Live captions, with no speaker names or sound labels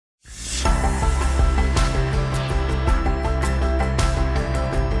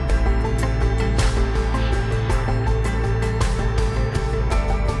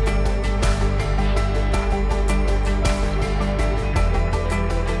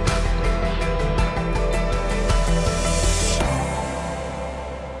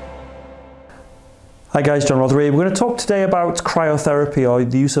Hi guys, John Rothery. We're going to talk today about cryotherapy, or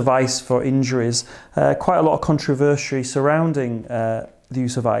the use of ice for injuries. Quite a lot of controversy surrounding the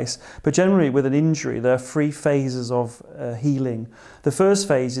use of ice, but generally with an injury there are three phases of healing. The first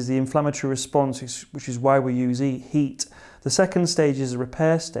phase is the inflammatory response, which is why we use heat. The second stage is a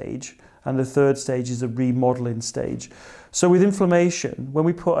repair stage, and the third stage is a remodeling stage. So with inflammation, when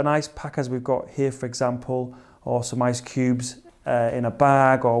we put an ice pack, as we've got here for example, or some ice cubes in a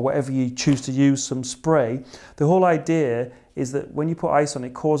bag or whatever you choose to use, some spray, the whole idea is that when you put ice on,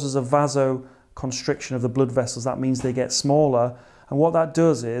 it causes a vasoconstriction of the blood vessels. That means they get smaller, and what that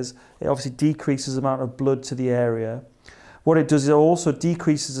does is it obviously decreases the amount of blood to the area. What it does is it also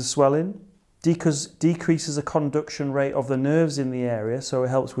decreases the swelling, decreases the conduction rate of the nerves in the area, so it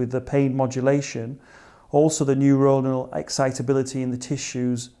helps with the pain modulation, also the neuronal excitability in the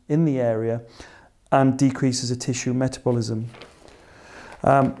tissues in the area, and decreases the tissue metabolism.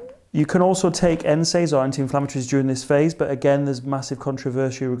 You can also take NSAIDs or anti-inflammatories during this phase, but again there's massive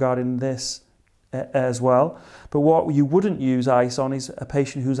controversy regarding this as well. But what you wouldn't use ice on is a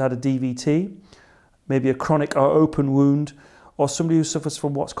patient who's had a DVT, maybe a chronic or open wound, or somebody who suffers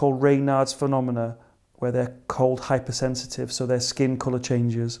from what's called Raynaud's phenomena, where they're cold hypersensitive, so their skin colour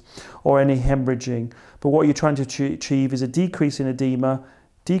changes, or any hemorrhaging. But what you're trying to achieve is a decrease in edema,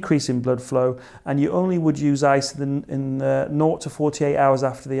 decrease in blood flow, and you only would use ice in 0 to 48 hours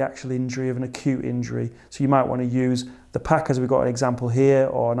after the actual injury of an acute injury. So you might want to use the pack, as we've got an example here,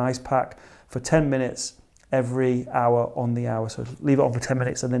 or an ice pack for 10 minutes every hour on the hour. So leave it on for 10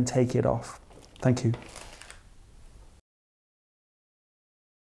 minutes and then take it off. Thank you.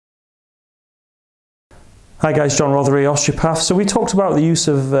 Hi guys, John Rothery, osteopath. So we talked about the use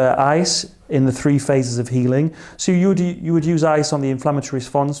of ice in the three phases of healing. So you would use ice on the inflammatory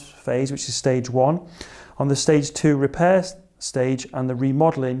response phase, which is stage 1. On the stage 2 repair stage and the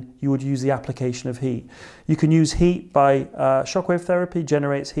remodeling, you would use the application of heat. You can use heat by shockwave therapy,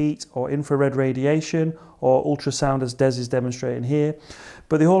 generates heat, or infrared radiation, or ultrasound, as Des is demonstrating here.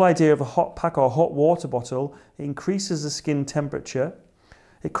 But the whole idea of a hot pack or hot water bottle, it increases the skin temperature.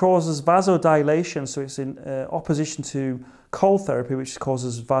 It causes vasodilation, so it's in opposition to cold therapy, which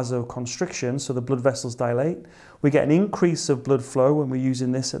causes vasoconstriction, so the blood vessels dilate. We get an increase of blood flow when we're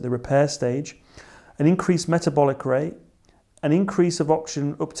using this at the repair stage, an increased metabolic rate, an increase of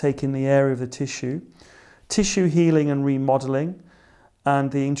oxygen uptake in the area of the tissue healing and remodeling,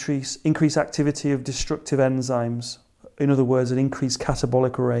 and the increased activity of destructive enzymes. In other words, an increased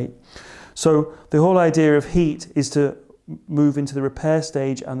catabolic rate. So the whole idea of heat is to move into the repair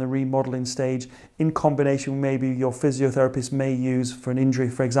stage and the remodeling stage in combination with maybe your physiotherapist may use for an injury.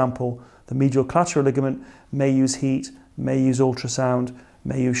 For example, the medial collateral ligament may use heat, may use ultrasound,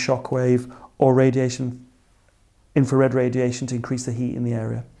 may use shockwave or radiation, infrared radiation to increase the heat in the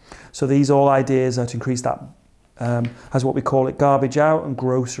area. So these all ideas are to increase that, as what we call it, garbage out and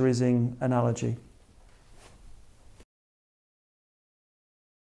grocerizing analogy.